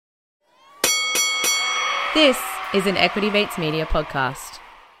This is an Equity Mates Media podcast.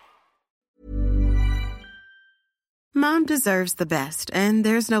 Mom deserves the best, and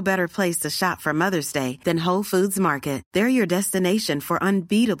there's no better place to shop for Mother's Day than Whole Foods Market. They're your destination for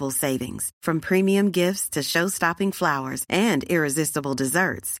unbeatable savings, from premium gifts to show-stopping flowers and irresistible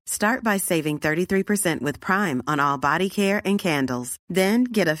desserts. Start by saving 33% with Prime on all body care and candles. Then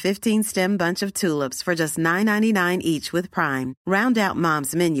get a 15-stem bunch of tulips for just $9.99 each with Prime. Round out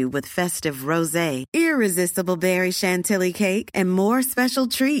Mom's menu with festive rosé, irresistible berry chantilly cake, and more special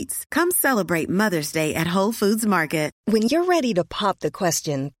treats. Come celebrate Mother's Day at Whole Foods Market. When you're ready to pop the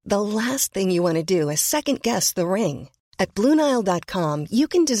question, the last thing you want to do is second-guess the ring. At BlueNile.com, you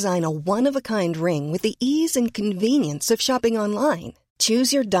can design a one-of-a-kind ring with the ease and convenience of shopping online.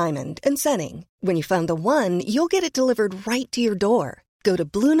 Choose your diamond and setting. When you find the one, you'll get it delivered right to your door. Go to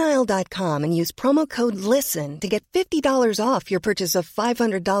BlueNile.com and use promo code LISTEN to get $50 off your purchase of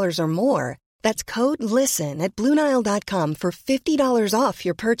 $500 or more. That's code LISTEN at BlueNile.com for $50 off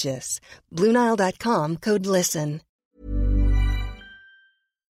your purchase. BlueNile.com, code LISTEN.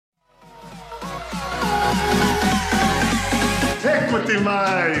 Equity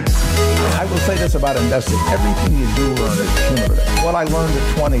Mates. I will say this about investing. Everything you do learn is cumulative. What I learned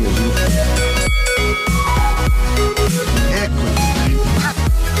at 20 is useful.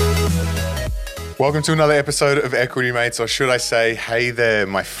 Welcome to another episode of Equity Mates, or should I say, hey there,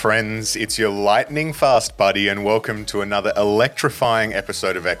 my friends. It's your lightning fast buddy, and welcome to another electrifying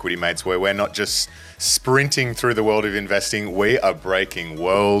episode of Equity Mates, where we're not just sprinting through the world of investing, we are breaking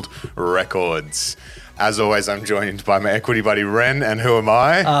world records. As always, I'm joined by my equity buddy, Ren, and who am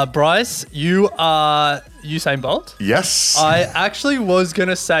I? Bryce, you are Usain Bolt? Yes. I actually was going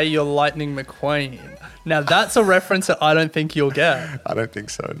to say you're Lightning McQueen. Now, that's a reference that I don't think you'll get. I don't think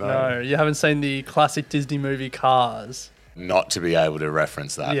so, no. No, you haven't seen the classic Disney movie Cars. Not to be able to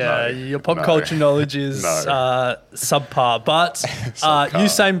reference that, Yeah, no. your pop culture knowledge is subpar. But Subpar.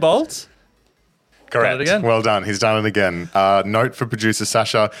 Usain Bolt? Correct. Got it again? Well done. He's done it again. Note for producer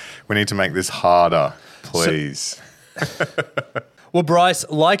Sasha, we need to make this harder, please. Well, Bryce,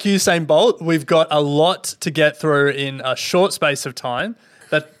 like Usain Bolt, we've got a lot to get through in a short space of time.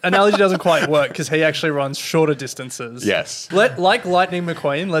 That analogy doesn't quite work because he actually runs shorter distances. Yes. Like Lightning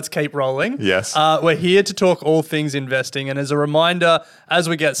McQueen, let's keep rolling. Yes. We're here to talk all things investing. And as a reminder, as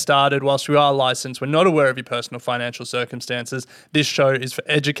we get started, whilst we are licensed, we're not aware of your personal financial circumstances. This show is for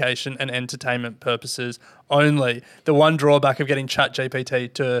education and entertainment purposes only. The one drawback of getting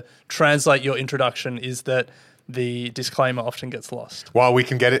ChatGPT to translate your introduction is that the disclaimer often gets lost. Well, we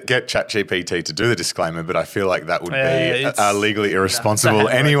can get ChatGPT to do the disclaimer, but I feel like that would be legally irresponsible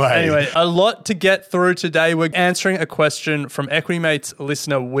anyway. Anyway, a lot to get through today. We're answering a question from Equity Mates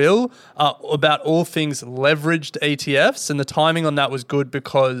listener Will about all things leveraged ETFs, and the timing on that was good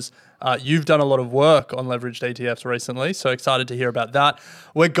because you've done a lot of work on leveraged ETFs recently, so excited to hear about that.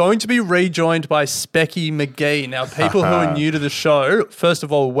 We're going to be rejoined by Speccy Magee. Now, people who are new to the show, first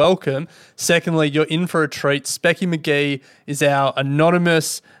of all, welcome. Secondly, you're in for a treat. Speccy Magee is our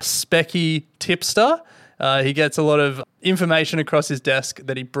anonymous Speccy tipster. He gets a lot of information across his desk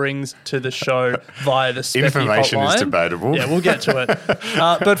that he brings to the show via the Speccy Information hotline. is debatable. Yeah, we'll get to it.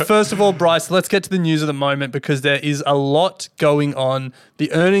 But first of all, Bryce, let's get to the news of the moment because there is a lot going on.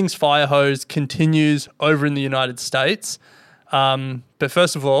 The earnings fire hose continues over in the United States. But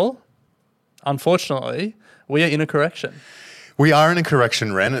first of all, unfortunately, we are in a correction. We are in a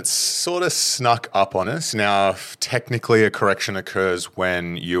correction, Ren. It's sort of snuck up on us. Now, technically, a correction occurs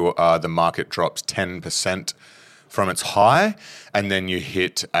when the market drops 10% from its high, and then you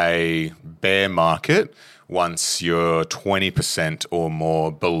hit a bear market once you're 20% or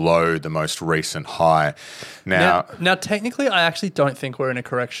more below the most recent high. Now, technically, I actually don't think we're in a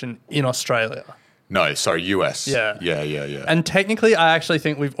correction in Australia. No, sorry, US. Yeah. Yeah. And technically, I actually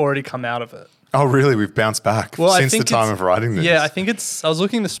think we've already come out of it. Oh, really? We've bounced back since the time of writing this? Yeah, I think I was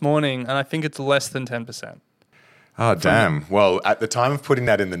looking this morning, and I think it's less than 10%. Oh, damn. Well, at the time of putting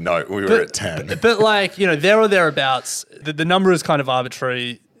that in the note, we were at 10. But there or thereabouts, the number is kind of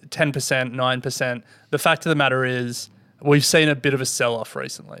arbitrary, 10%, 9%. The fact of the matter is we've seen a bit of a sell-off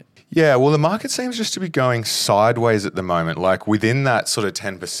recently. Yeah, well, the market seems just to be going sideways at the moment, like within that sort of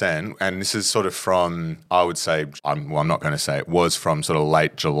 10%. And this is sort of from, I would say, I'm not going to say it was from sort of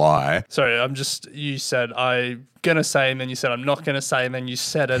late July. Sorry, you said I'm going to say, and then you said I'm not going to say, and then you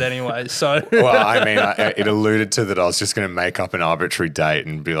said it anyway. So, well, I mean, it alluded to that I was just going to make up an arbitrary date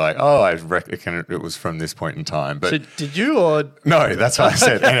and be like, oh, I reckon it was from this point in time. But so did you or? No, that's what I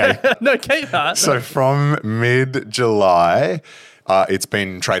said. Anyway. No, keep that. So from mid-July, it's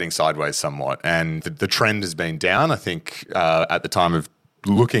been trading sideways somewhat, and the trend has been down. I think at the time of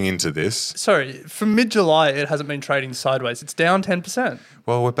looking into this. Sorry, from mid-July, it hasn't been trading sideways. It's down 10%.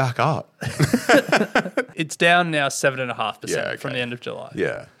 Well, we're back up. It's down now 7.5% Yeah, from okay. the end of July.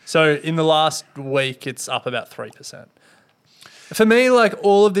 Yeah. So in the last week, it's up about 3%. For me, like,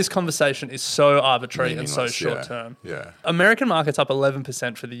 all of this conversation is so arbitrary and so Meaningless, short term. Yeah. American market's up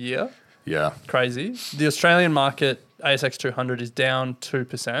 11% for the year. Yeah. Crazy. The Australian market, ASX 200, is down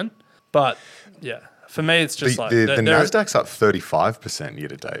 2%. But yeah, for me, it's just The they're- Nasdaq's up 35% year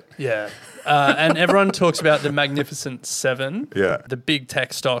to date. Yeah. And everyone talks about the Magnificent Seven. Yeah. The big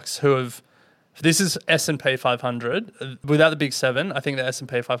tech stocks who have. This is S&P 500. Without the big seven, I think the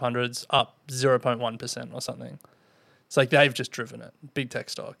S&P 500's up 0.1% or something. It's like they've just driven it. Big tech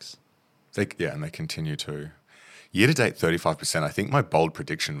stocks. And they continue to. Year to date, 35%. I think my bold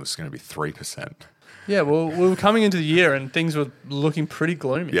prediction was going to be 3%. Yeah, well, we were coming into the year and things were looking pretty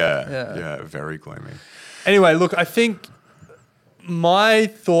gloomy. Yeah, very gloomy. Anyway, look, I think my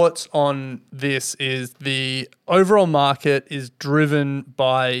thoughts on this is the overall market is driven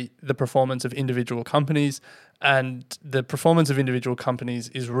by the performance of individual companies, and the performance of individual companies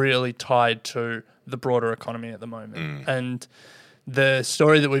is really tied to the broader economy at the moment. And the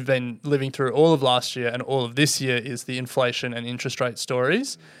story that we've been living through all of last year and all of this year is the inflation and interest rate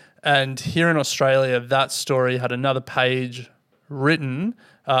stories. And here in Australia, that story had another page written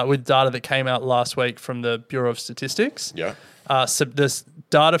with data that came out last week from the Bureau of Statistics. Yeah. This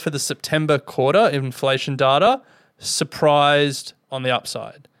data for the September quarter, inflation data, surprised on the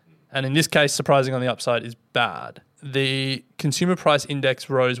upside. And in this case, surprising on the upside is bad. The consumer price index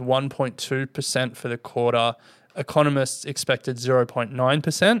rose 1.2% for the quarter. Economists expected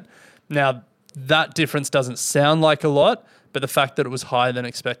 0.9%. Now, that difference doesn't sound like a lot, but the fact that it was higher than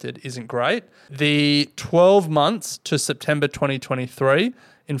expected isn't great. The 12 months to September 2023,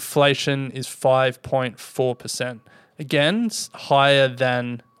 inflation is 5.4%. Again, higher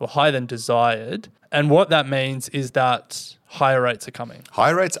than desired. And what that means is that higher rates are coming.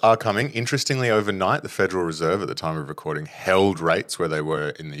 Higher rates are coming. Interestingly, overnight, the Federal Reserve at the time of recording held rates where they were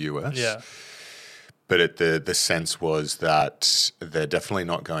in the US. Yeah. But the sense was that they're definitely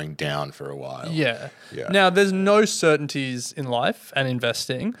not going down for a while. Yeah. Yeah. Now, there's no certainties in life and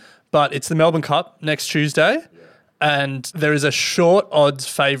investing, but it's the Melbourne Cup next Tuesday. And there is a short odds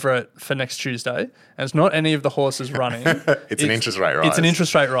favourite for next Tuesday. And it's not any of the horses running. It's an interest rate rise. It's an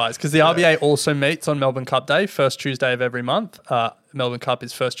interest rate rise because the RBA also meets on Melbourne Cup Day, first Tuesday of every month. Melbourne Cup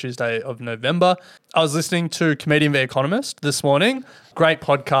is first Tuesday of November. I was listening to Comedian v Economist this morning. Great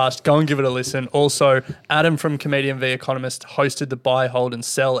podcast. Go and give it a listen. Also, Adam from Comedian v Economist hosted the Buy, Hold and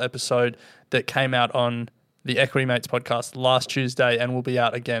Sell episode that came out on the Equity Mates podcast last Tuesday and will be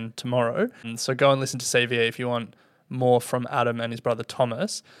out again tomorrow. And so go and listen to CVE if you want more from Adam and his brother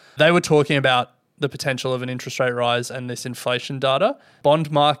Thomas. They were talking about the potential of an interest rate rise and this inflation data.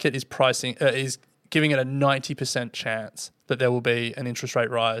 Bond market is is giving it a 90% chance that there will be an interest rate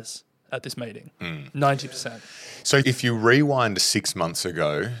rise at this meeting. 90%. So if you rewind 6 months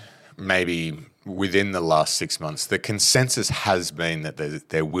ago, maybe within the last 6 months, the consensus has been that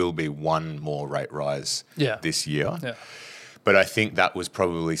there will be one more rate rise this year. Yeah. But I think that was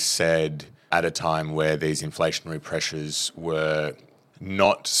probably said at a time where these inflationary pressures were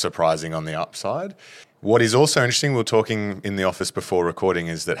not surprising on the upside. What is also interesting, we were talking in the office before recording,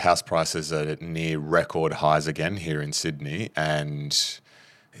 is that house prices are at near record highs again here in Sydney, and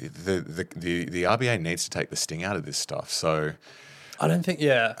the RBA needs to take the sting out of this stuff. So I don't think,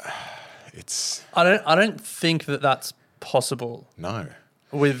 it's I don't think that that's possible no.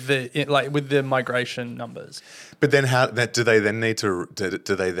 with the migration numbers. But then do they then need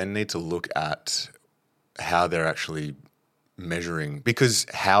to look at how they're actually measuring, because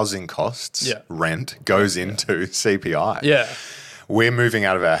housing costs, rent goes into CPI. Yeah. We're moving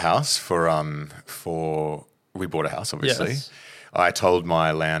out of our house we bought a house, obviously. Yes. I told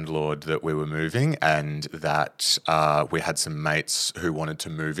my landlord that we were moving and that we had some mates who wanted to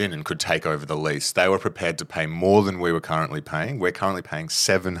move in and could take over the lease. They were prepared to pay more than we were currently paying. We're currently paying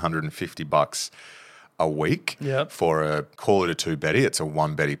 $750 a week for call it a 2-beddy. It's a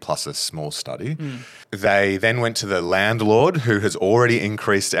 1-beddy plus a small study. They then went to the landlord, who has already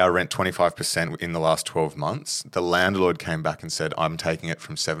increased our rent 25% in the last 12 months. The landlord came back and said, I'm taking it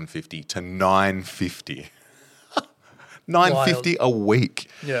from $750 to $950. $950 a week.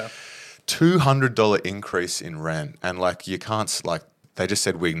 Yeah. $200 increase in rent. And you can't, they just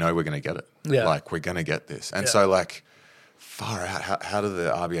said, we know we're going to get it. Yeah. We're going to get this. And so far out, how do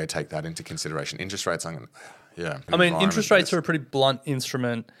the RBA take that into consideration? Interest rates aren't I mean, interest rates are a pretty blunt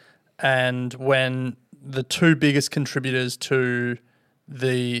instrument. And when the two biggest contributors to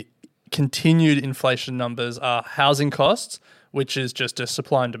the continued inflation numbers are housing costs, which is just a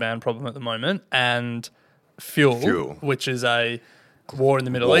supply and demand problem at the moment, and fuel. Which is a war in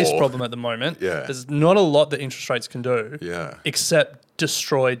the Middle East problem at the moment. Yeah. There's not a lot that interest rates can do except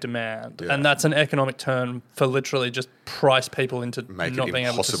destroy demand. Yeah. And that's an economic term for literally just price people into Make not it being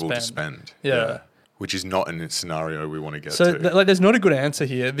able impossible to to spend. spend. Yeah. Which is not a scenario we want to get So to. there's not a good answer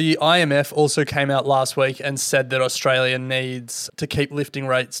here. The IMF also came out last week and said that Australia needs to keep lifting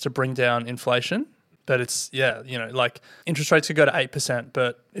rates to bring down inflation. But it's, interest rates could go to 8%,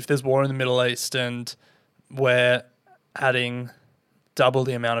 but if there's war in the Middle East and we're adding double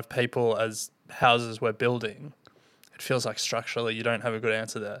the amount of people as houses we're building, it feels like structurally you don't have a good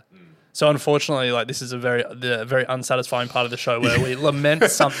answer there. So unfortunately, this is the very unsatisfying part of the show where we lament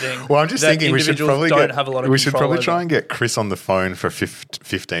something. Well, I'm just thinking we should probably try and get Chris on the phone for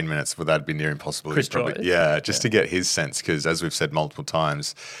 15 minutes. Well, that'd be near impossible. Chris Joy. To get his sense, because as we've said multiple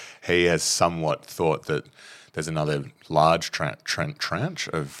times, he has somewhat thought that there's another large tranche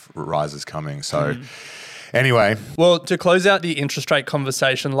of rises coming. So. Anyway. Well, to close out the interest rate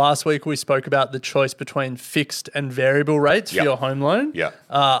conversation, last week we spoke about the choice between fixed and variable rates for your home loan. Yeah.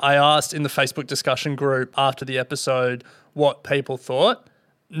 I asked in the Facebook discussion group after the episode what people thought.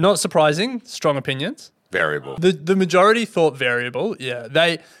 Not surprising, strong opinions. Variable. The majority thought variable, yeah.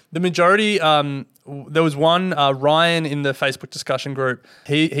 The majority, there was one, Ryan in the Facebook discussion group,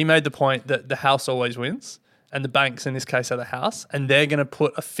 he made the point that the house always wins, and the banks in this case are the house, and they're going to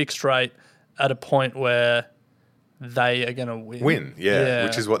put a fixed rate at a point where they are going to win.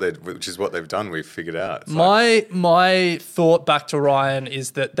 Which is what they've done. We've figured out. It's my thought back to Ryan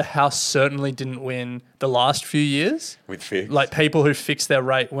is that the house certainly didn't win the last few years with fixed. Like people who fixed their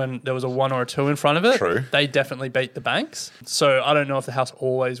rate when there was a 1 or a 2 in front of it. True. They definitely beat the banks. So I don't know if the house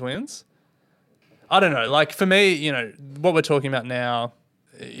always wins. I don't know. Like for me, what we're talking about now.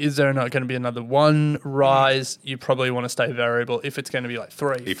 Is there not going to be another one rise? You probably want to stay variable. If it's going to be like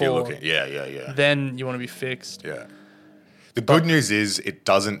 3, if 4, you're looking, yeah. Then you want to be fixed. Yeah. The good news is it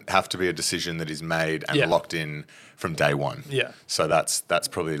doesn't have to be a decision that is made and locked in from day one. Yeah. So that's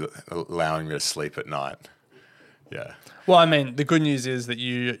probably allowing me to sleep at night. Yeah. Well, I mean, the good news is that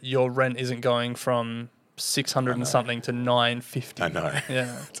your rent isn't going from 600 and something to 950. I know.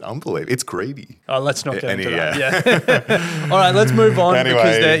 Yeah. It's unbelievable. It's greedy. Oh, let's not get into that. Yeah. All right, let's move on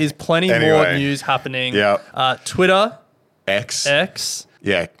because there is plenty more news happening. Yeah. Twitter. X.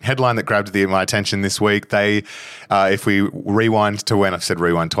 Yeah, headline that grabbed my attention this week. They, if we rewind to when, I've said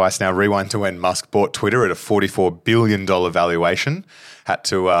rewind twice now, rewind to when Musk bought Twitter at a $44 billion valuation, had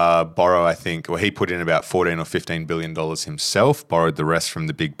to borrow, I think, or he put in about $14 or $15 billion himself, borrowed the rest from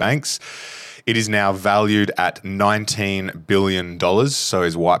the big banks. It is now valued at $19 billion, so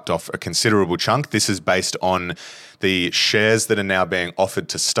has wiped off a considerable chunk. This is based on the shares that are now being offered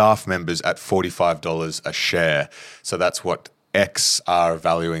to staff members at $45 a share. So that's what X are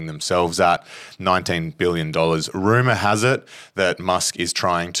valuing themselves at, $19 billion. Rumor has it that Musk is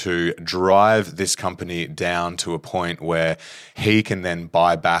trying to drive this company down to a point where he can then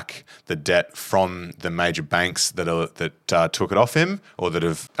buy back the debt from the major banks that took it off him or that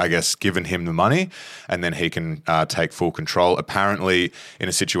have, I guess, given him the money, and then he can take full control. Apparently, in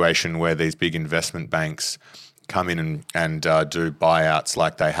a situation where these big investment banks come in and do buyouts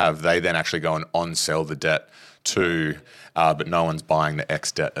like they have, they then actually go and on-sell the debt to, but no one's buying the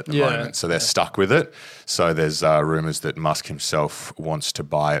X debt at the moment. So they're stuck with it. So there's rumours that Musk himself wants to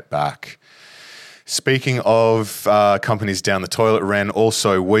buy it back. Speaking of companies down the toilet, Ren,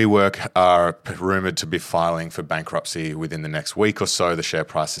 also WeWork are rumoured to be filing for bankruptcy within the next week or so. The share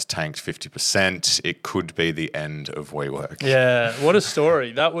price has tanked 50%. It could be the end of WeWork. Yeah, what a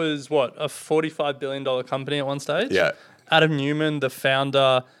story. That was, a $45 billion company at one stage? Yeah. Adam Newman, the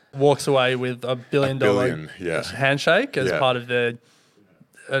founder, walks away with $1 billion handshake as part of the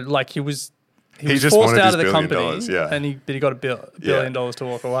he was forced out of the company, and he got $1 billion to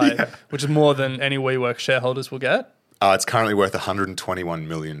walk away, which is more than any WeWork shareholders will get. It's currently worth $121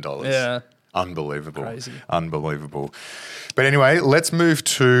 million. Yeah. Unbelievable. Crazy. Unbelievable. But anyway, let's move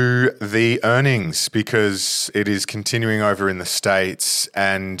to the earnings because it is continuing over in the States,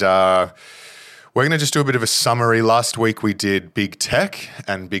 and we're going to just do a bit of a summary. Last week we did big tech,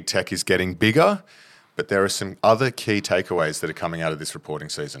 and big tech is getting bigger, but there are some other key takeaways that are coming out of this reporting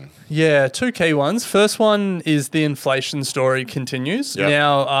season. Yeah, 2 key ones. First one is the inflation story continues. Yep.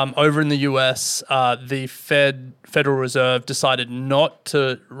 Now, over in the US, the Federal Reserve decided not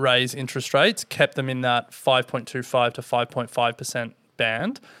to raise interest rates, kept them in that 5.25 to 5.5%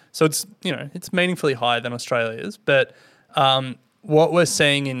 band. So it's meaningfully higher than Australia's. But what we're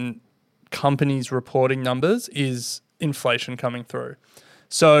seeing in companies reporting numbers is inflation coming through.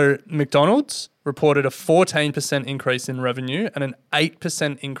 So McDonald's reported a 14% increase in revenue and an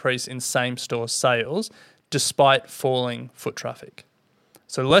 8% increase in same-store sales despite falling foot traffic.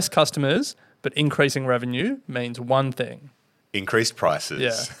 So less customers, but increasing revenue means one thing. Increased prices.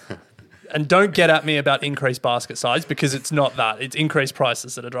 Yeah. And don't get at me about increased basket size because it's not that. It's increased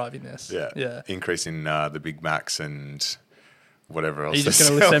prices that are driving this. Yeah. Increase in the Big Macs and whatever else. Are you just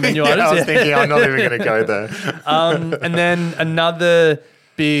going to list their menu items? I was thinking I'm not even going to go there. And then another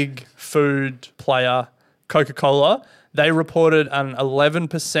big food player, Coca-Cola, they reported an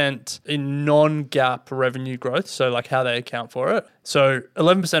 11% in non-GAAP revenue growth, so like how they account for it. So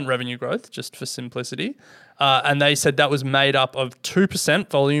 11% revenue growth, just for simplicity. And they said that was made up of 2%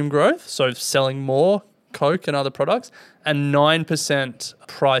 volume growth, so selling more Coke and other products, and 9%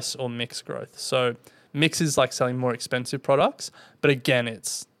 price or mix growth. So mix is like selling more expensive products, but again,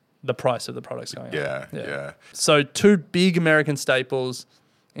 it's the price of the products going up. Yeah. So two big American staples,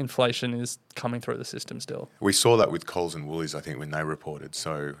 inflation is coming through the system still. We saw that with Coles and Woolies, I think, when they reported.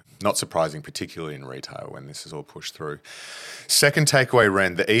 So not surprising, particularly in retail when this is all pushed through. Second takeaway,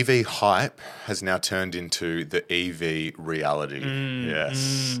 Ren, the EV hype has now turned into the EV reality.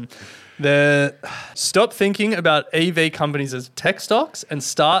 Yes. Stop thinking about EV companies as tech stocks and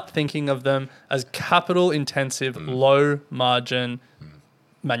start thinking of them as capital-intensive, low-margin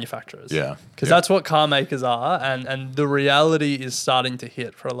manufacturers. Yeah. Because that's what car makers are, and the reality is starting to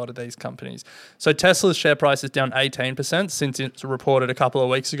hit for a lot of these companies. So Tesla's share price is down 18% since it's reported a couple of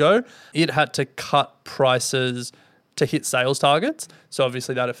weeks ago. It had to cut prices to hit sales targets. So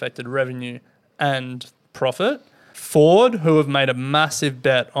obviously that affected revenue and profit. Ford, who have made a massive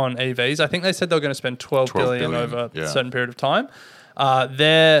bet on EVs, I think they said they were going to spend $12 billion over a certain period of time.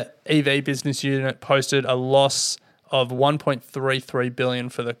 Their EV business unit posted a loss of $1.33 billion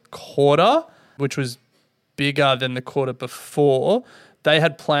for the quarter, which was bigger than the quarter before. They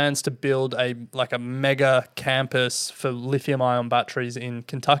had plans to build a mega campus for lithium-ion batteries in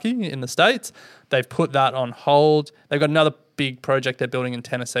Kentucky in the States. They've put that on hold. They've got another big project they're building in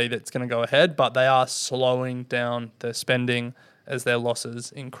Tennessee that's going to go ahead, but they are slowing down their spending as their losses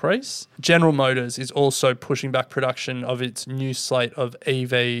increase. General Motors is also pushing back production of its new slate of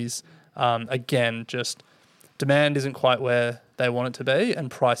EVs. Again, just demand isn't quite where they want it to be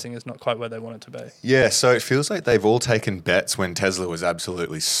and pricing is not quite where they want it to be. Yeah, so it feels like they've all taken bets when Tesla was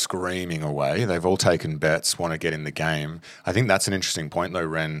absolutely screaming away. They've all taken bets, want to get in the game. I think that's an interesting point though,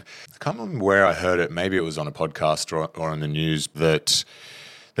 Ren. I can't remember where I heard it. Maybe it was on a podcast or on the news that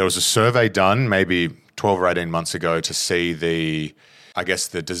there was a survey done maybe 12 or 18 months ago to see the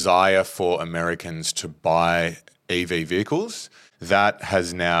desire for Americans to buy EV vehicles. That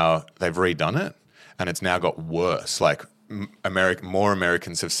has now, they've redone it. And it's now got worse. Like more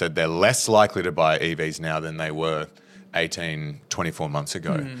Americans have said they're less likely to buy EVs now than they were 18, 24 months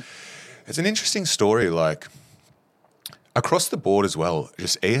ago. It's an interesting story, like across the board as well.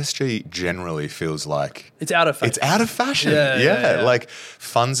 Just ESG generally feels like it's out of fashion. It's out of fashion. Yeah. Like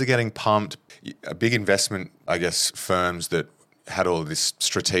funds are getting pumped. A big investment, I guess, firms that had all of this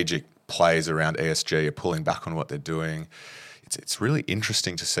strategic plays around ESG are pulling back on what they're doing. It's really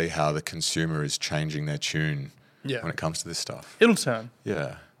interesting to see how the consumer is changing their tune when it comes to this stuff. It'll turn.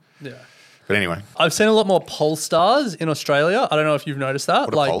 Yeah. Yeah. But anyway. I've seen a lot more Polestars in Australia. I don't know if you've noticed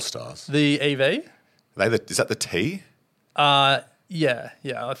that. What are Polestars? The EV. Is that the T? Yeah.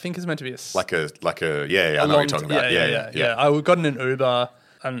 I think it's meant to be I know what you're talking about. Yeah. I got in an Uber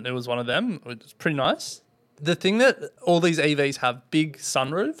and it was one of them. It was pretty nice. The thing that all these EVs have big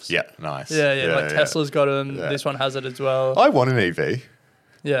sunroofs. Yeah, nice. Yeah. Tesla's got them. Yeah. This one has it as well. I want an EV.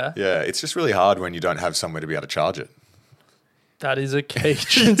 Yeah. Yeah, it's just really hard when you don't have somewhere to be able to charge it. That is a key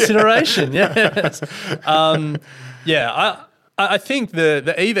consideration. Yes. I think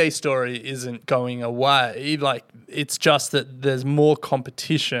the EV story isn't going away. Like, it's just that there's more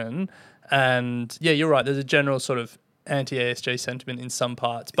competition, and you're right. There's a general sort of anti-ESG sentiment in some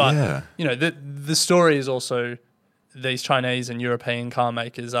parts, but the story is also these Chinese and European car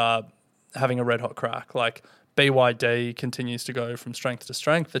makers are having a red hot crack. Like BYD continues to go from strength to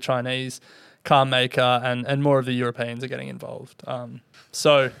strength, the Chinese car maker, and more of the Europeans are getting involved.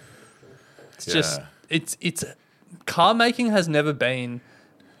 So it's just it's car making has never been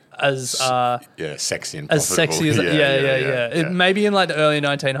as sexy and as sexy as it maybe in like the early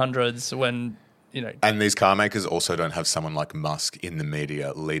 1900s when. And these car makers also don't have someone like Musk in the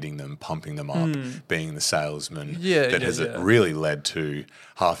media leading them, pumping them up, being the salesman that has really led to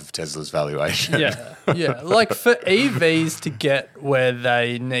half of Tesla's valuation. Yeah. Like for EVs to get where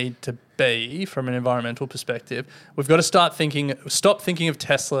they need to be from an environmental perspective, we've got to stop thinking of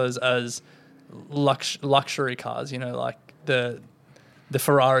Teslas as luxury cars, like the the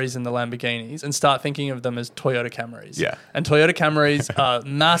Ferraris and the Lamborghinis and start thinking of them as Toyota Camrys. Yeah. And Toyota Camrys are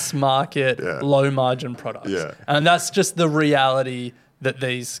mass market, low margin products. Yeah. And that's just the reality that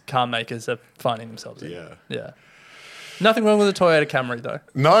these car makers are finding themselves in. Yeah. Nothing wrong with a Toyota Camry though.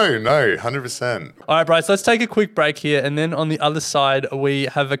 No, 100%. All right, Bryce, let's take a quick break here. And then on the other side, we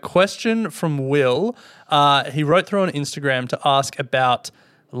have a question from Will. He wrote through on Instagram to ask about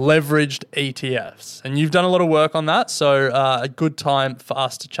leveraged ETFs. And you've done a lot of work on that, so a good time for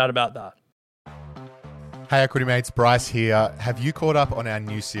us to chat about that. Hey Equity Mates, Bryce here. Have you caught up on our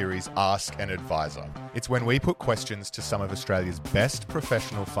new series, Ask an Advisor? It's when we put questions to some of Australia's best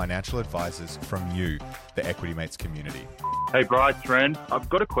professional financial advisors from you, the Equity Mates community. Hey Bryce, Ren, I've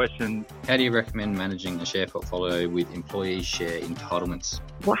got a question. How do you recommend managing a share portfolio with employee share entitlements?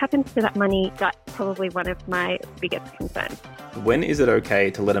 What happens to that money? That's probably one of my biggest concerns. When is it okay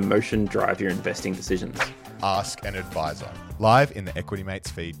to let emotion drive your investing decisions? Ask an Advisor. Live in the Equity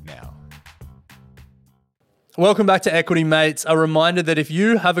Mates feed now. Welcome back to Equity Mates. A reminder that if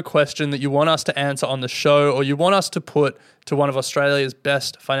you have a question that you want us to answer on the show or you want us to put to one of Australia's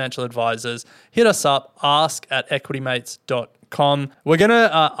best financial advisors, hit us up, ask@equitymates.com. We're going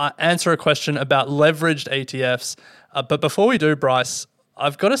to answer a question about leveraged ETFs. But before we do, Bryce,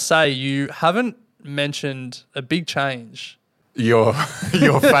 I've got to say you haven't mentioned a big change. Your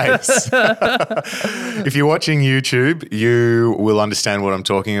face. If you're watching YouTube, you will understand what I'm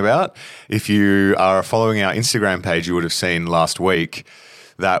talking about. If you are following our Instagram page, you would have seen last week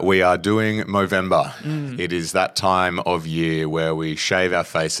that we are doing Movember. It is that time of year where we shave our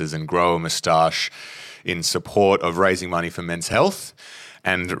faces and grow a moustache in support of raising money for men's health.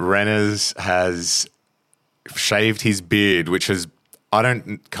 And Renners has shaved his beard, which has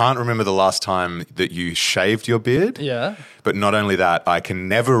can't remember the last time that you shaved your beard. Yeah. But not only that, I can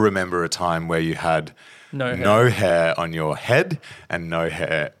never remember a time where you had no hair on your head and no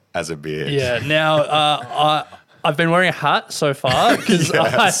hair as a beard. Yeah. Now, I've been wearing a hat so far because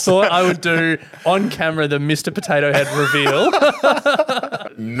I thought I would do on camera the Mr. Potato Head reveal.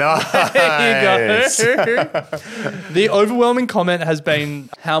 Nice. There you go. The overwhelming comment has been,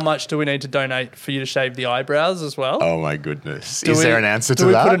 how much do we need to donate for you to shave the eyebrows as well? Oh my goodness. Is there an answer to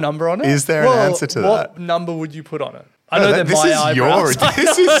that? Do we put a number on it? Is there an answer to that? What number would you put on it? I know they're my eyebrows.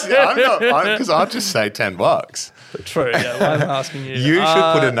 Because I'll just say $10. True, yeah. Well, I'm asking you. You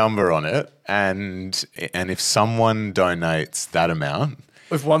should put a number on it, and if someone donates that amount,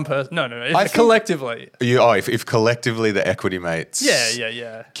 if one person, if collectively. If collectively the Equity Mates,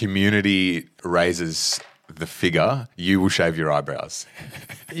 community raises the figure, you will shave your eyebrows.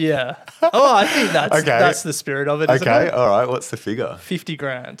 Yeah. Oh, I think that's the spirit of it. Isn't it? All right. What's the figure? 50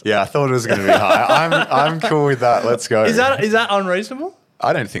 grand. Yeah, I thought it was going to be high. I'm cool with that. Let's go. Is that unreasonable?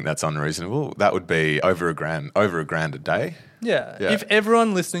 I don't think that's unreasonable. That would be over $1 a day. Yeah. If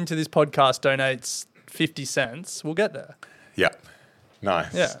everyone listening to this podcast donates 50 cents, we'll get there. Yeah.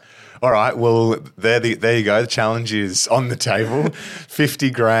 Nice. Yeah. All right. Well, there you go. The challenge is on the table.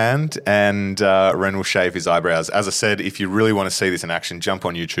 50 grand and Ren will shave his eyebrows. As I said, if you really want to see this in action, jump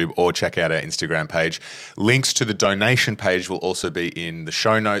on YouTube or check out our Instagram page. Links to the donation page will also be in the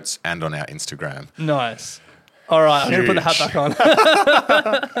show notes and on our Instagram. Nice. All right, I'm going to put the hat back on.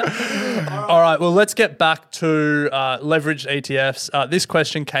 All right, well, let's get back to leveraged ETFs. This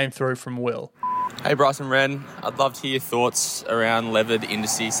question came through from Will. Hey, Bryce and Ren. I'd love to hear your thoughts around levered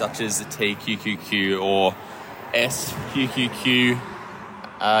indices such as the TQQQ or SQQQ,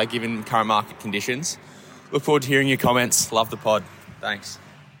 given current market conditions. Look forward to hearing your comments. Love the pod. Thanks.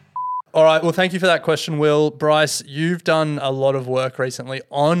 All right, well, thank you for that question, Will. Bryce, you've done a lot of work recently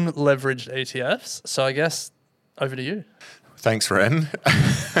on leveraged ETFs, so I guess over to you. Thanks, Ren.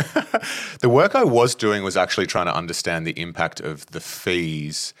 The work I was doing was actually trying to understand the impact of the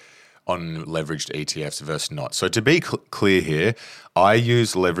fees on leveraged ETFs versus not. So to be clear here, I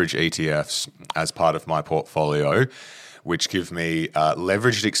use leveraged ETFs as part of my portfolio, which give me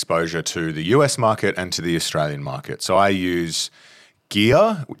leveraged exposure to the US market and to the Australian market. So I use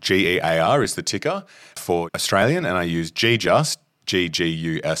GEAR, GEAR is the ticker for Australian, and I use GJUST,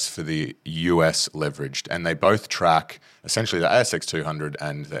 GGUS for the US leveraged, and they both track essentially the ASX 200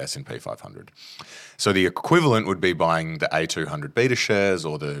 and the S&P 500. So the equivalent would be buying the A200 beta shares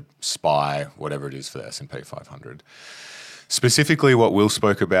or the SPY, whatever it is for the S&P 500. Specifically, what Will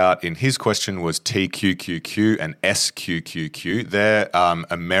spoke about in his question was TQQQ and SQQQ. They're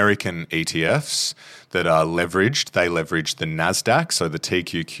American ETFs that are leveraged. They leverage the NASDAQ. So the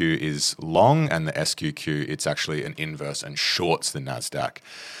TQQ is long and the SQQ, it's actually an inverse and shorts the NASDAQ.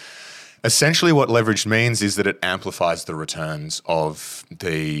 Essentially what leveraged means is that it amplifies the returns of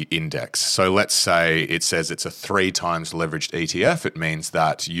the index. So let's say it says it's a 3 times leveraged ETF. It means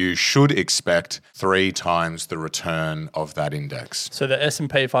that you should expect 3 times the return of that index. So the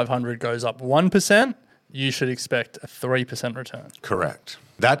S&P 500 goes up 1%, you should expect a 3% return. Correct.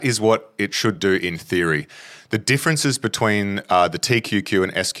 That is what it should do in theory. The differences between the TQQ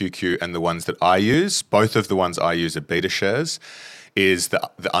and SQQ and the ones that I use, both of the ones I use are beta shares, is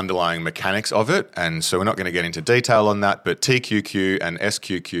the underlying mechanics of it. And so we're not going to get into detail on that, but TQQ and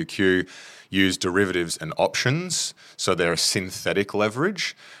SQQQ use derivatives and options. So they're a synthetic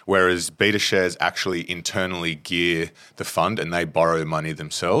leverage, whereas beta shares actually internally gear the fund and they borrow money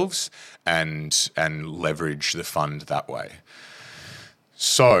themselves and leverage the fund that way.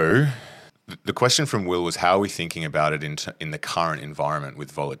 So the question from Will was, how are we thinking about it in the current environment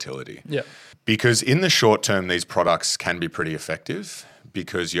with volatility? Yeah. Because in the short term, these products can be pretty effective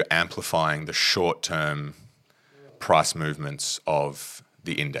because you're amplifying the short-term price movements of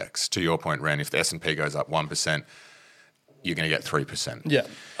the index. To your point, Ren, if the S&P goes up 1%, you're going to get 3%.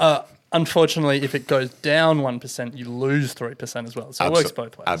 Yeah. Unfortunately, if it goes down 1%, you lose 3% as well. So it works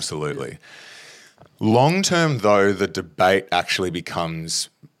both ways. Absolutely. Yeah. Long term, though, the debate actually becomes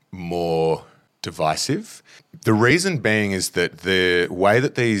more divisive. The reason being is that the way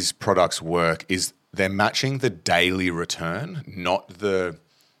that these products work is they're matching the daily return, not the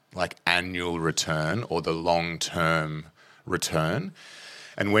annual return or the long-term return.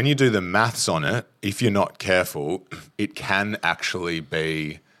 And when you do the maths on it, if you're not careful, it can actually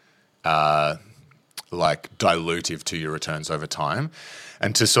be dilutive to your returns over time.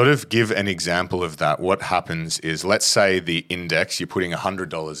 And to sort of give an example of that, what happens is, let's say the index, you're putting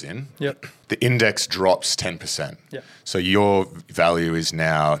 $100 in. Yep. The index drops 10%. Yep. So your value is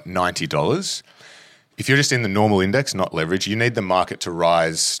now $90. If you're just in the normal index, not leverage, you need the market to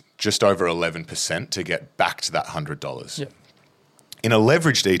rise just over 11% to get back to that $100. Yep. In a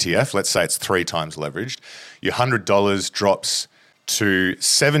leveraged ETF, let's say it's 3 times leveraged, your $100 drops to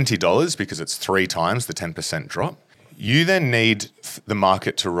 $70 because it's 3 times the 10% drop. You then need the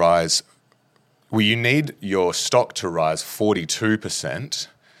market to rise, you need your stock to rise 42%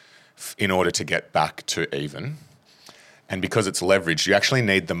 in order to get back to even. And because it's leveraged, you actually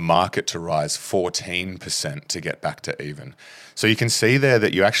need the market to rise 14% to get back to even. So you can see there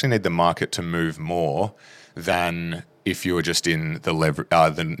that you actually need the market to move more than if you were just in the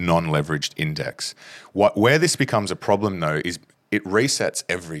non-leveraged index. Where this becomes a problem, though, is it resets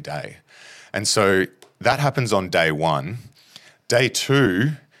every day. And so that happens on day 1. Day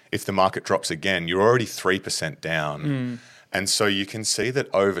 2, if the market drops again, you're already 3% down. And so you can see that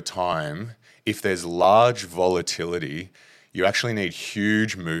over time, if there's large volatility, you actually need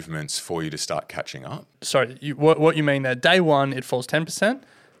huge movements for you to start catching up. Sorry, what you mean there, day 1, it falls 10%.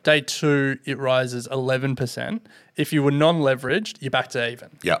 Day 2, it rises 11%. If you were non-leveraged, you're back to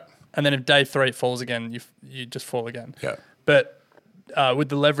even. Yeah. And then if day 3 it falls again, you just fall again. Yeah. But with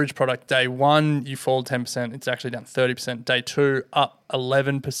the leverage product, day 1, you fall 10%, it's actually down 30%. Day 2, up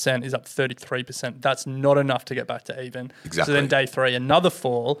 11%, is up 33%. That's not enough to get back to even. Exactly. So then day 3, another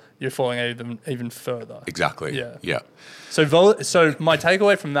fall, you're falling even further. Exactly. Yeah. So my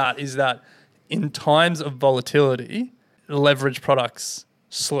takeaway from that is that in times of volatility, leverage products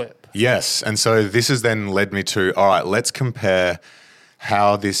slip. Yes. And so this has then led me to, all right, let's compare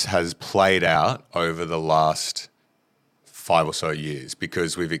how this has played out over the last 5 or so years,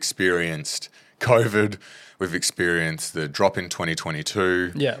 because we've experienced COVID, we've experienced the drop in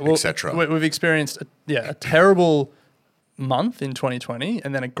 2022, etc. We've experienced a terrible month in 2020,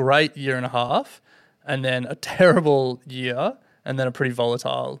 and then a great year and a half, and then a terrible year, and then a pretty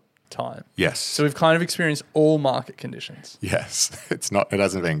volatile time. Yes. So we've kind of experienced all market conditions. Yes. It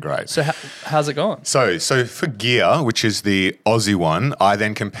hasn't been great. So how's it going? So for gear, which is the Aussie one, I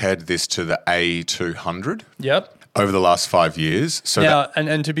then compared this to the A200. Yep. Over the last 5 years. So now,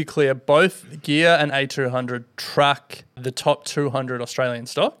 and to be clear, both Gear and A200 track the top 200 Australian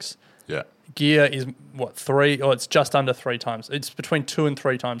stocks. Yeah. Gear is it's just under 3 times. It's between 2 and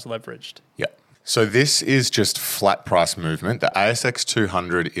 3 times leveraged. Yeah. So this is just flat price movement. The ASX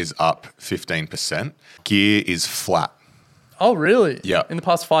 200 is up 15%. Gear is flat. Oh, really? Yeah. In the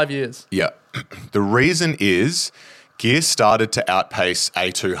past 5 years? Yeah. The reason is Gear started to outpace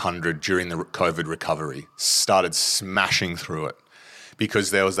A200 during the COVID recovery, started smashing through it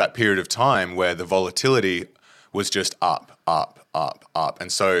because there was that period of time where the volatility was just up.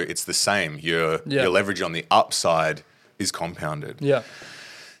 And so it's the same. Your leverage on the upside is compounded. Yeah.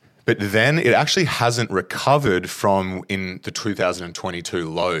 But then it actually hasn't recovered from in the 2022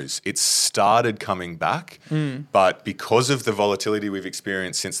 lows. It started coming back, but because of the volatility we've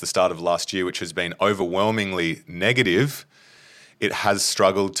experienced since the start of last year, which has been overwhelmingly negative, it has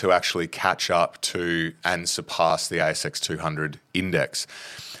struggled to actually catch up to and surpass the ASX 200 index.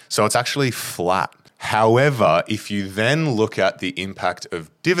 So it's actually flat. However, if you then look at the impact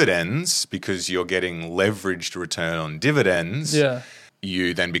of dividends, because you're getting leveraged return on dividends,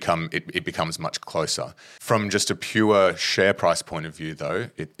 you then it becomes much closer. From just a pure share price point of view, though,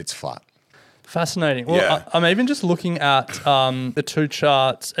 it's flat. Fascinating. Well, I'm even just looking at the two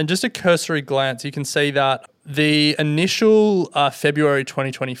charts, and just a cursory glance, you can see that the initial February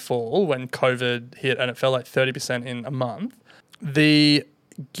 2024, when COVID hit and it fell like 30% in a month, the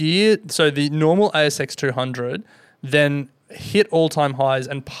normal ASX 200 then hit all-time highs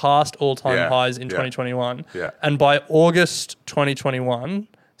and passed all-time highs in 2021. Yeah. And by August 2021,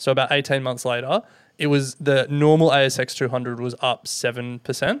 so about 18 months later, it was the normal ASX 200 was up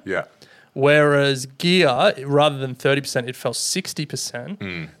 7%. Yeah. Whereas gear, rather than 30%, it fell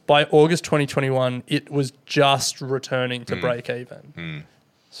 60%. By August 2021, it was just returning to break even.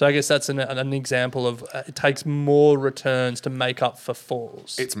 So I guess that's an example of it takes more returns to make up for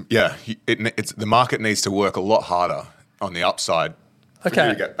falls. It's the market needs to work a lot harder on the upside for you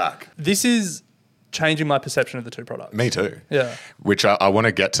to get back. This is changing my perception of the two products. Me too. Yeah. Which I want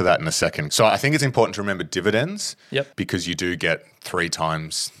to get to that in a second. So I think it's important to remember dividends because you do get 3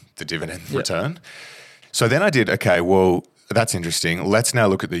 times the dividend return. So then I did, that's interesting. Let's now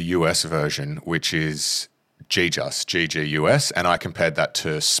look at the US version, which is GGUS, and I compared that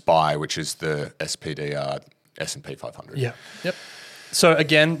to SPY, which is the SPDR S&P 500. Yeah. Yep. So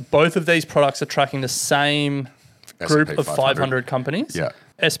again, both of these products are tracking the same group of 500 companies. Yeah.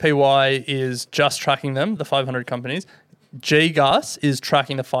 SPY is just tracking them, the 500 companies. GGUS is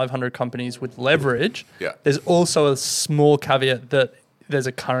tracking the 500 companies with leverage. Yeah. There's also a small caveat that there's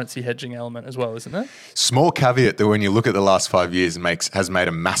a currency hedging element as well, isn't there? Small caveat that when you look at the last 5 years has made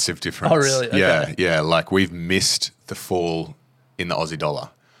a massive difference. Oh, really? Okay. Yeah. Like we've missed the fall in the Aussie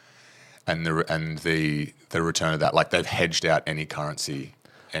dollar and the return of that. Like they've hedged out any currency.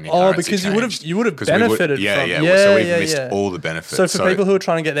 Because you would have benefited from So we've missed all the benefits. So for people who are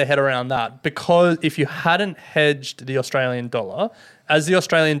trying to get their head around that, because if you hadn't hedged the Australian dollar, as the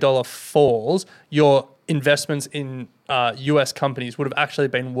Australian dollar falls, your investments in US companies would have actually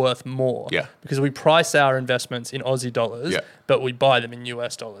been worth more. Yeah. Because we price our investments in Aussie dollars, but we buy them in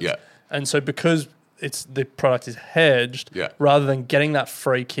US dollars. Yeah. And so because the product is hedged, rather than getting that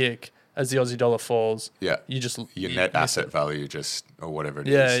free kick as the Aussie dollar falls, your net asset value or whatever it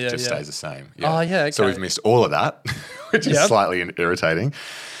is stays the same. Yeah. Oh, yeah, okay. So we've missed all of that, which is slightly irritating.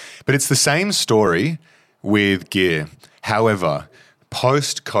 But it's the same story with gear. However,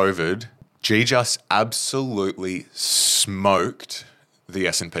 post-COVID, GGUS absolutely smoked the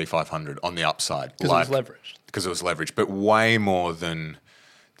S&P 500 on the upside. Because it was leveraged. Because it was leveraged, but way more than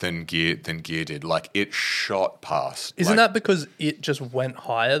gear did. Like it shot past. Isn't that because it just went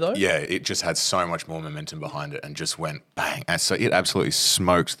higher though? Yeah, it just had so much more momentum behind it and just went bang. And so it absolutely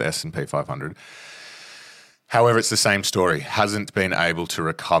smoked the S&P 500. However, it's the same story. Hasn't been able to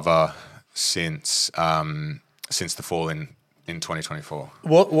recover since the fall in 2024.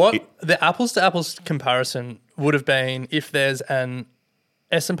 The apples to apples comparison would have been if there's an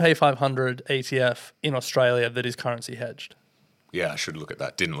S&P 500 ETF in Australia that is currency hedged. Yeah, I should look at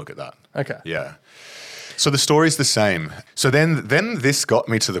that. Didn't look at that. Okay. Yeah. So the story's the same. So then this got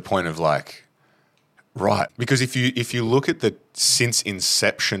me to the point of like, right, because if you look at the since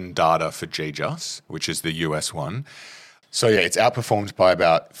inception data for GGUS, which is the US one, so yeah, it's outperformed by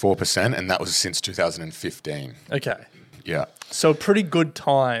about 4%, and that was since 2015. Okay. Yeah. So a pretty good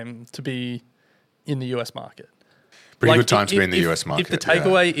time to be in the US market. Pretty good time to be in the US market. If the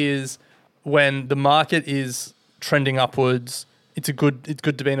takeaway is when the market is trending upwards, it's good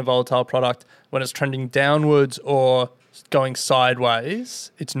to be in a volatile product. When it's trending downwards or going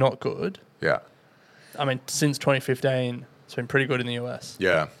sideways, it's not good. Yeah. I mean, since 2015, it's been pretty good in the US.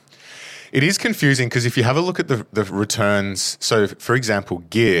 Yeah. It is confusing because if you have a look at the returns, so for example,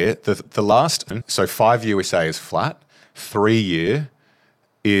 gear, the last, so 5-year we say is flat, 3-year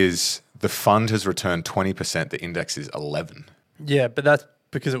is the fund has returned 20%, the index is 11. Yeah, but that's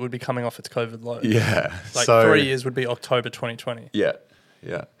because it would be coming off its COVID low. Yeah. Like 3 years would be October 2020. Yeah,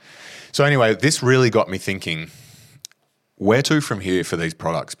 yeah. So anyway, this really got me thinking, where to from here for these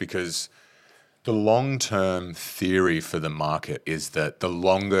products? Because the long-term theory for the market is that the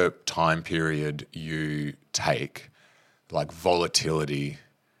longer time period you take, like volatility,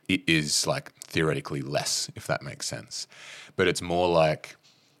 it is like theoretically less, if that makes sense. But it's more like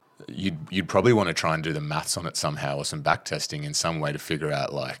you'd probably want to try and do the maths on it somehow, or some back testing in some way to figure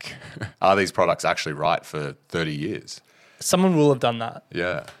out, like, are these products actually right for 30 years? Someone will have done that.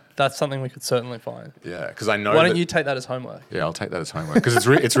 Yeah. That's something we could certainly find. Yeah, because I know. Why don't you take that as homework? Yeah, I'll take that as homework, because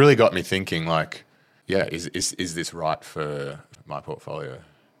it's really got me thinking, like, yeah, is this right for my portfolio?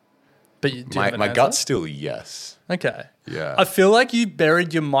 But my gut's still yes. Okay. Yeah. I feel like you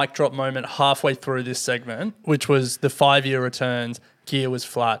buried your mic drop moment halfway through this segment, which was the 5-year returns. Gear was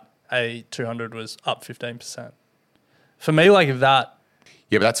flat. A200 was up 15%. For me, like that.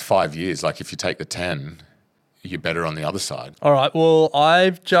 Yeah, but that's 5 years. Like, if you take the 10, you're better on the other side. All right. Well,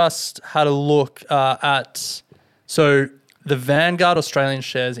 I've just had a look at the Vanguard Australian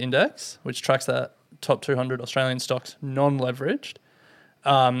Shares Index, which tracks the top 200 Australian stocks non-leveraged,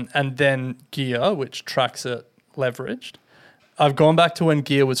 and then Gear, which tracks it leveraged. I've gone back to when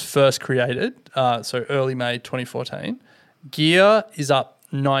Gear was first created, so early May 2014. Gear is up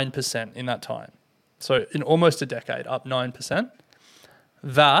 9% in that time. So in almost a decade, up 9%.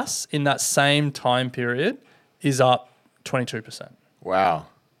 VAS, in that same time period, is up 22%. Wow.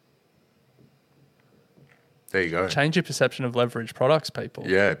 There you go. Change your perception of leveraged products, people.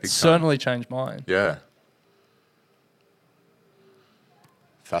 Yeah, big time. Certainly changed mine. Yeah.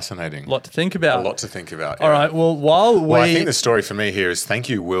 Fascinating. A lot to think about. A lot to think about. Yeah. All right. Well, I think the story for me here is thank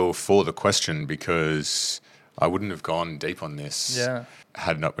you, Will, for the question, because I wouldn't have gone deep on this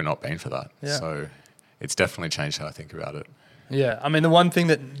had we not been for that. Yeah. So it's definitely changed how I think about it. Yeah. I mean, the one thing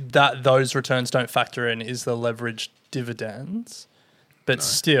that those returns don't factor in is the leveraged dividends, but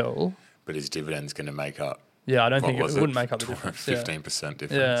still. But is dividends going to make up? Yeah, I don't think it wouldn't make up the difference. 15%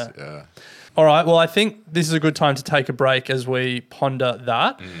 difference. Yeah. All right. Well, I think this is a good time to take a break as we ponder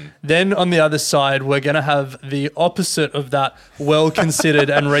that. Then on the other side, we're going to have the opposite of that well-considered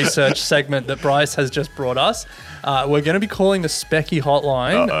and researched segment that Bryce has just brought us. We're going to be calling the Speccy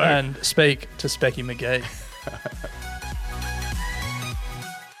hotline and speak to Speccy Magee.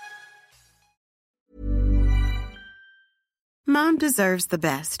 Mom deserves the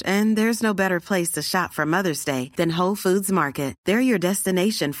best, and there's no better place to shop for Mother's Day than Whole Foods Market. They're your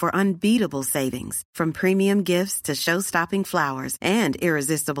destination for unbeatable savings, from premium gifts to show-stopping flowers and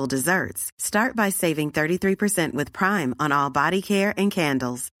irresistible desserts. Start by saving 33% with Prime on all body care and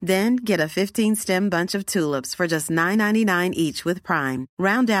candles. Then get a 15-stem bunch of tulips for just $9.99 each with Prime.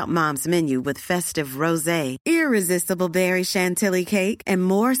 Round out Mom's menu with festive rosé, irresistible berry chantilly cake, and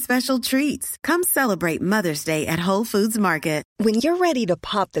more special treats. Come celebrate Mother's Day at Whole Foods Market. When you're ready to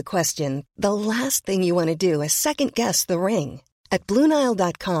pop the question, the last thing you want to do is second-guess the ring. At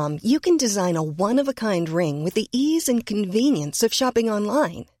BlueNile.com, you can design a one-of-a-kind ring with the ease and convenience of shopping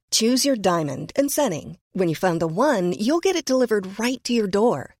online. Choose your diamond and setting. When you find the one, you'll get it delivered right to your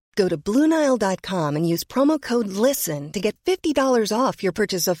door. Go to BlueNile.com and use promo code LISTEN to get $50 off your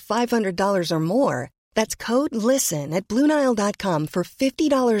purchase of $500 or more. That's code LISTEN at BlueNile.com for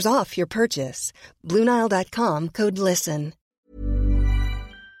 $50 off your purchase. BlueNile.com, code LISTEN.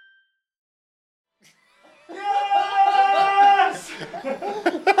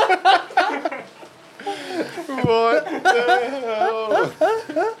 What the hell?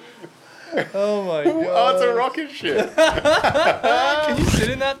 Oh my God. Oh, it's a rocket ship. Can you sit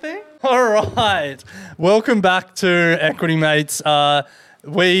in that thing? All right. Welcome back to Equity Mates.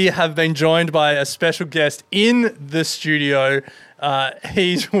 We have been joined by a special guest in the studio.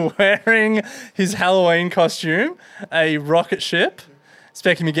 He's wearing his Halloween costume, a rocket ship.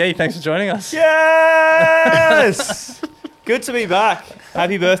 Speccy Magee, thanks for joining us. Yes! Good to be back.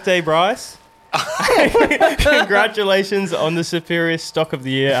 Happy birthday, Bryce. Congratulations on the superior stock of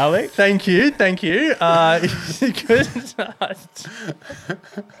the year, Alex. Thank you. Good.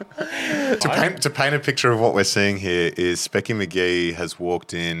 To paint a picture of what we're seeing here is Speccy Magee has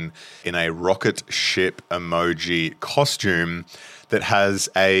walked in a rocket ship emoji costume that has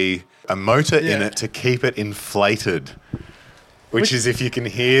a motor in it to keep it inflated. Which is if you can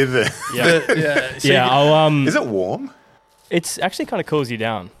hear the... is it warm? It's actually kind of cools you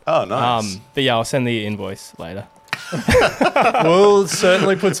down. Oh, nice. But yeah, I'll send the invoice later. We'll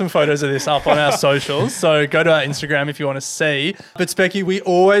certainly put some photos of this up on our socials. So go to our Instagram if you want to see. But Speccy, we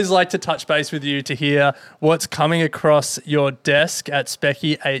always like to touch base with you to hear what's coming across your desk at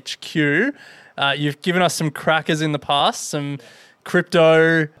Speccy HQ. You've given us some crackers in the past, some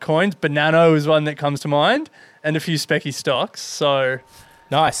crypto coins. Banano is one that comes to mind, and a few Speccy stocks. So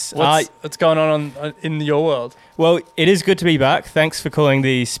nice. What's going on in your world? Well, it is good to be back. Thanks for calling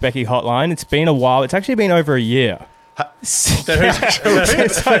the Speccy hotline. It's been a while. It's actually been over a year. That just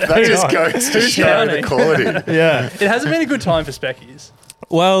goes to show the quality. Yeah. It hasn't been a good time for Speccies.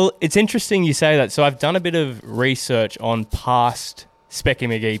 Well, it's interesting you say that. So I've done a bit of research on past Specky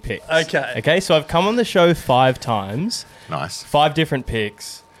McGee picks. Okay. Okay, so I've come on the show 5 times. Nice. 5 different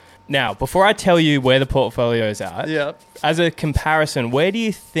picks. Now, before I tell you where the portfolio is at, as a comparison, where do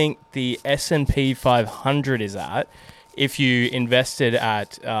you think the S&P 500 is at if you invested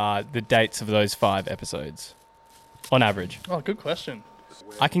at the dates of those 5 episodes, on average? Oh, good question.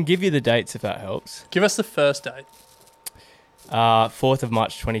 I can give you the dates if that helps. Give us the first date. 4th of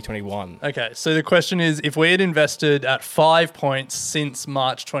March 2021. Okay, so the question is, if we had invested at 5 points since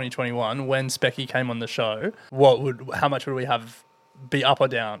March 2021, when Specky came on the show, how much would we have be up or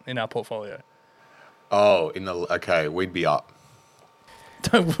down in our portfolio? Oh, we'd be up.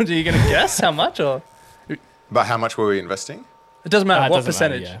 Are you going to guess how much, or? But how much were we investing? It doesn't matter. What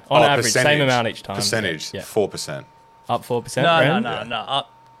percentage? Matter, yeah. On average, same amount each time. Percentage, so, 4%. Up 4%? No,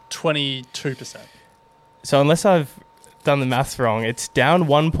 up 22%. So unless I've done the maths wrong, it's down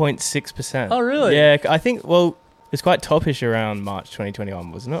 1.6%. Oh, really? Yeah, I think, it's quite toppish around March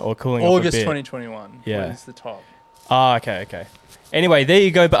 2021, wasn't it? Or cooling off a bit? August 2021 was the top. Oh, okay. Anyway, there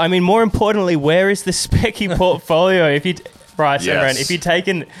you go. But I mean, more importantly, where is the Specky portfolio? Bryce and Ren, if you're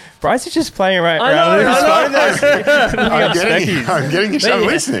taking... Bryce is just playing around with his phone there. I'm getting it. I'm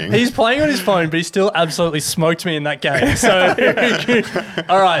listening. He's playing on his phone, but he still absolutely smoked me in that game. So,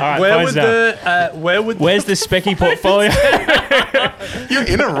 all right, where's the Specky portfolio? You're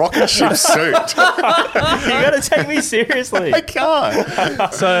in a rocket ship suit. You got to take me seriously. I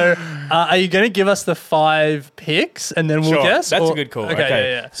can't. So, are you going to give us the 5 picks and then we'll guess? That's a good call.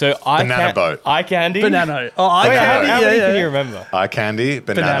 Okay. Yeah. So banana boat, eye candy, banana. Oh, eye candy. How many can you remember? Eye candy,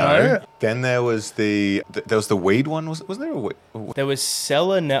 banana. Then there was the weed one. Wasn't there a weed? There was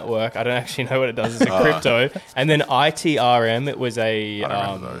Seller Network. I don't actually know what it does. It's a crypto. And then ITRM. It was a I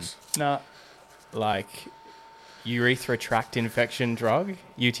don't remember those. Like urethra tract infection drug,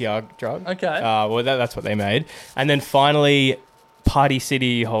 UTR drug. Okay. That's what they made. And then finally, Party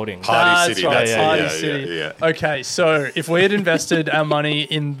City Holdings. Party City. Right, Party City. Yeah. Okay, so if we had invested our money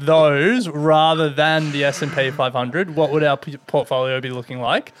in those rather than the S&P 500, what would our portfolio be looking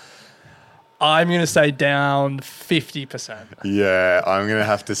like? I'm going to say down 50%. Yeah, I'm going to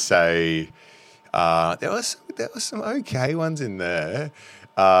have to say there was some okay ones in there.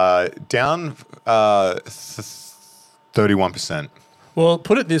 Down 31%. Well,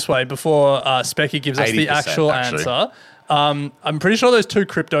 put it this way before Specky gives us the actual answer. I'm pretty sure those 2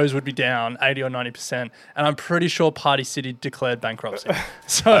 cryptos would be down 80 or 90%, and I'm pretty sure Party City declared bankruptcy.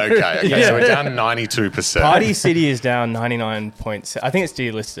 So, okay, so we're down 92%. Party City is down 99.7. I think it's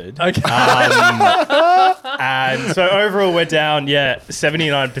delisted. Okay. And so overall we're down,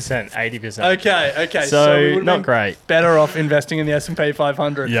 79%, 80%. Okay. So not great. Better off investing in the S&P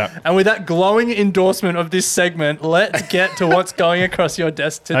 500. Yeah. And with that glowing endorsement of this segment, let's get to what's going across your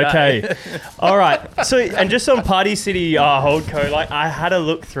desk today. Okay. All right. So, and just on Party City Holdco, I had a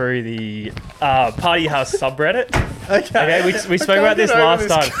look through the Party House subreddit. Okay. We spoke about this last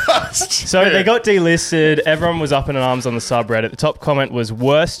time. So they got delisted. Everyone was up in arms on the subreddit. The top comment was,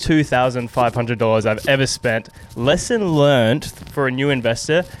 worst $2,500 I've ever spent. Lesson learned for a new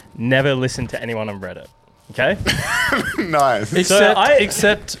investor, never listen to anyone on Reddit. Okay? Nice.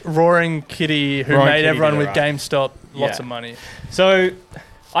 Except Roaring Kitty, who made everyone with GameStop lots of money. So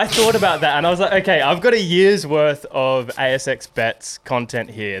I thought about that and I was like, okay, I've got a year's worth of ASX bets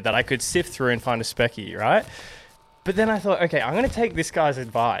content here that I could sift through and find a Specky, right? But then I thought, okay, I'm going to take this guy's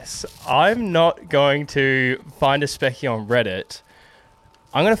advice. I'm not going to find a Specky on Reddit.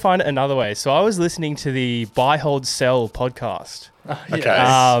 I'm going to find it another way. So I was listening to the Buy, Hold, Sell podcast.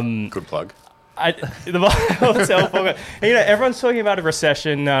 Okay. Good plug. The Buy, Hold, Sell podcast. And, everyone's talking about a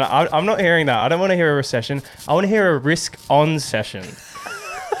recession. I'm not hearing that. I don't want to hear a recession. I want to hear a risk-on session.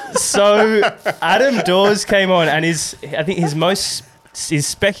 So Adam Dawes came on and his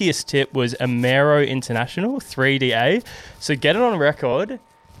speckiest tip was Amero International, 3DA. So get it on record.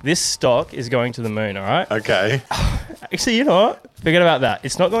 This stock is going to the moon, all right? Okay. Actually, you know what? Forget about that.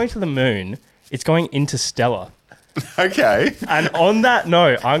 It's not going to the moon. It's going interstellar. Okay. And on that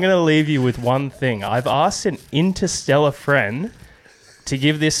note, I'm going to leave you with one thing. I've asked an interstellar friend to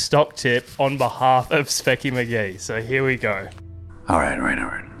give this stock tip on behalf of Specky McGee. So here we go. All right.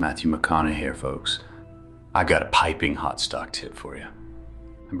 Matthew McConaughey here, folks. I got a piping hot stock tip for you.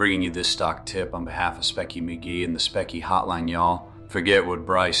 I'm bringing you this stock tip on behalf of Specky McGee and the Specky hotline, y'all. Forget what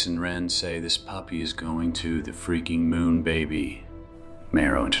Bryce and Ren say. This puppy is going to the freaking moon, baby.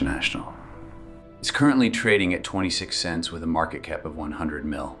 Amero International. It's currently trading at 26 cents with a market cap of 100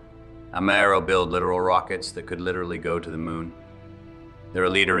 mil. Amero build literal rockets that could literally go to the moon. They're a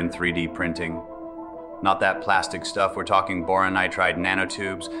leader in 3D printing. Not that plastic stuff. We're talking boron nitride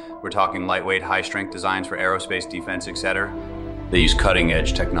nanotubes. We're talking lightweight, high-strength designs for aerospace, defense, etc. They use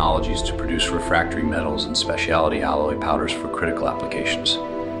cutting-edge technologies to produce refractory metals and specialty alloy powders for critical applications.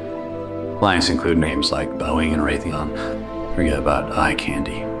 Clients include names like Boeing and Raytheon. Forget about Eye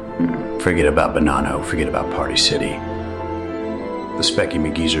Candy. Forget about Bonanno. Forget about Party City. The Speccy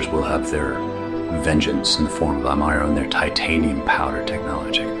McGeezers will have their vengeance in the form of Amaro and their titanium powder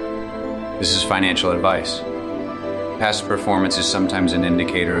technology. This is financial advice. Past performance is sometimes an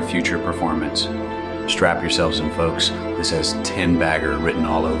indicator of future performance. Strap yourselves in, folks. This has 10-bagger written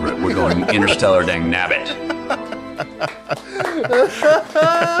all over it. We're going interstellar dang nabbit.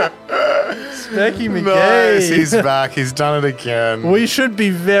 Speccy McGee. Nice, he's back. He's done it again. We should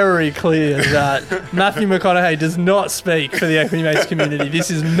be very clear that Matthew McConaughey does not speak for the Equity Mates community. This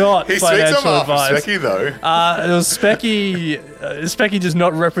is not financial advice. Specky, though. Speccy does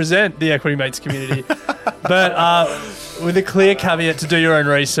not represent the Equity Mates community. But with a clear caveat to do your own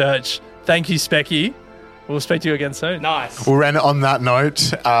research, thank you, Speccy. We'll speak to you again soon. Nice. Well, Ren, on that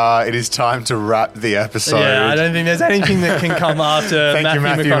note, it is time to wrap the episode. Yeah, I don't think there's anything that can come after Matthew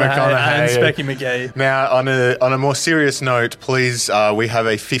McConaughey and Speccy McGee. Now, on a more serious note, please, we have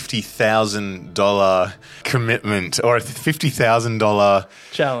a $50,000 commitment or a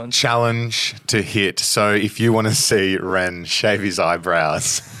 $50,000 challenge to hit. So if you want to see Ren shave his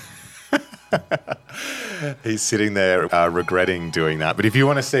eyebrows... He's sitting there regretting doing that. But if you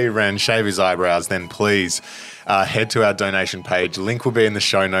want to see Ren shave his eyebrows, then please head to our donation page. Link will be in the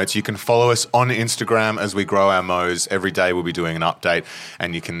show notes. You can follow us on Instagram as we grow our mows. Every day we'll be doing an update,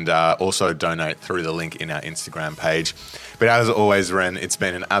 and you can also donate through the link in our Instagram page. But as always, Ren, it's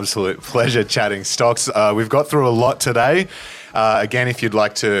been an absolute pleasure chatting stocks. We've got through a lot today. Again, if you'd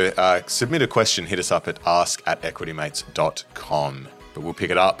like to submit a question, hit us up at ask@equitymates.com. But we'll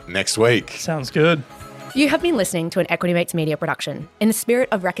pick it up next week. Sounds good. You have been listening to an Equity Mates Media production. In the spirit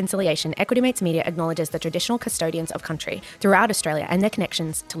of reconciliation, Equity Mates Media acknowledges the traditional custodians of country throughout Australia and their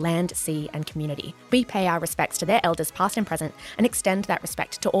connections to land, sea and community. We pay our respects to their elders past and present and extend that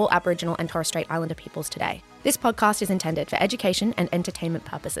respect to all Aboriginal and Torres Strait Islander peoples today. This podcast is intended for education and entertainment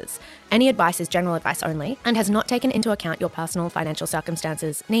purposes. Any advice is general advice only and has not taken into account your personal financial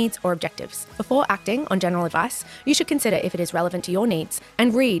circumstances, needs, or objectives. Before acting on general advice, you should consider if it is relevant to your needs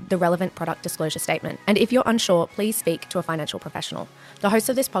and read the relevant product disclosure statement. And if you're unsure, please speak to a financial professional. The hosts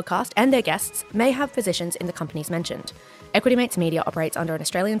of this podcast and their guests may have positions in the companies mentioned. Equity Mates Media operates under an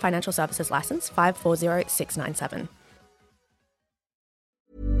Australian Financial Services Licence 540697.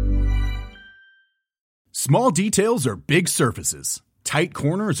 Small details are big surfaces. Tight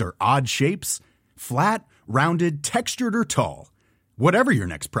corners are odd shapes. Flat, rounded, textured, or tall. Whatever your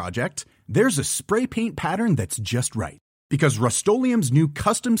next project, there's a spray paint pattern that's just right. Because Rust-Oleum's new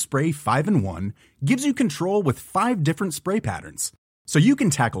Custom Spray 5-in-1 gives you control with 5 different spray patterns. So you can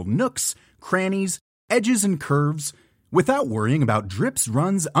tackle nooks, crannies, edges, and curves without worrying about drips,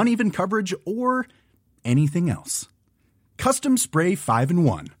 runs, uneven coverage, or anything else. Custom Spray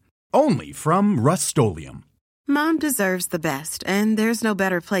 5-in-1. Only from Rust-Oleum. Mom deserves the best, and there's no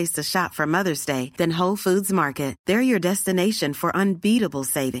better place to shop for Mother's Day than Whole Foods Market. They're your destination for unbeatable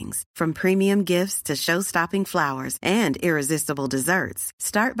savings, from premium gifts to show-stopping flowers and irresistible desserts.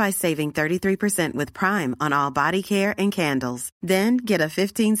 Start by saving 33% with Prime on all body care and candles. Then get a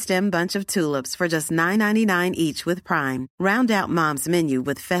 15-stem bunch of tulips for just $9.99 each with Prime. Round out Mom's menu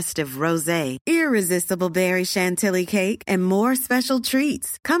with festive rosé, irresistible berry chantilly cake, and more special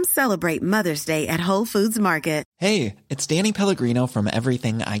treats. Come celebrate Mother's Day at Whole Foods Market. Hey, it's Danny Pellegrino from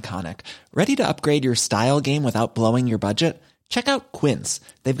Everything Iconic. Ready to upgrade your style game without blowing your budget? Check out Quince.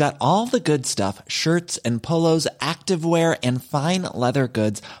 They've got all the good stuff, shirts and polos, activewear, and fine leather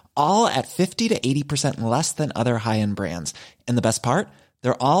goods, all at 50 to 80% less than other high-end brands. And the best part?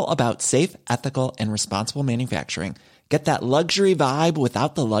 They're all about safe, ethical, and responsible manufacturing. Get that luxury vibe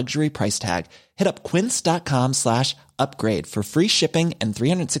without the luxury price tag. Hit up quince.com/upgrade for free shipping and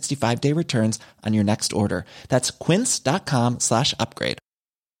 365-day returns on your next order. That's quince.com/upgrade.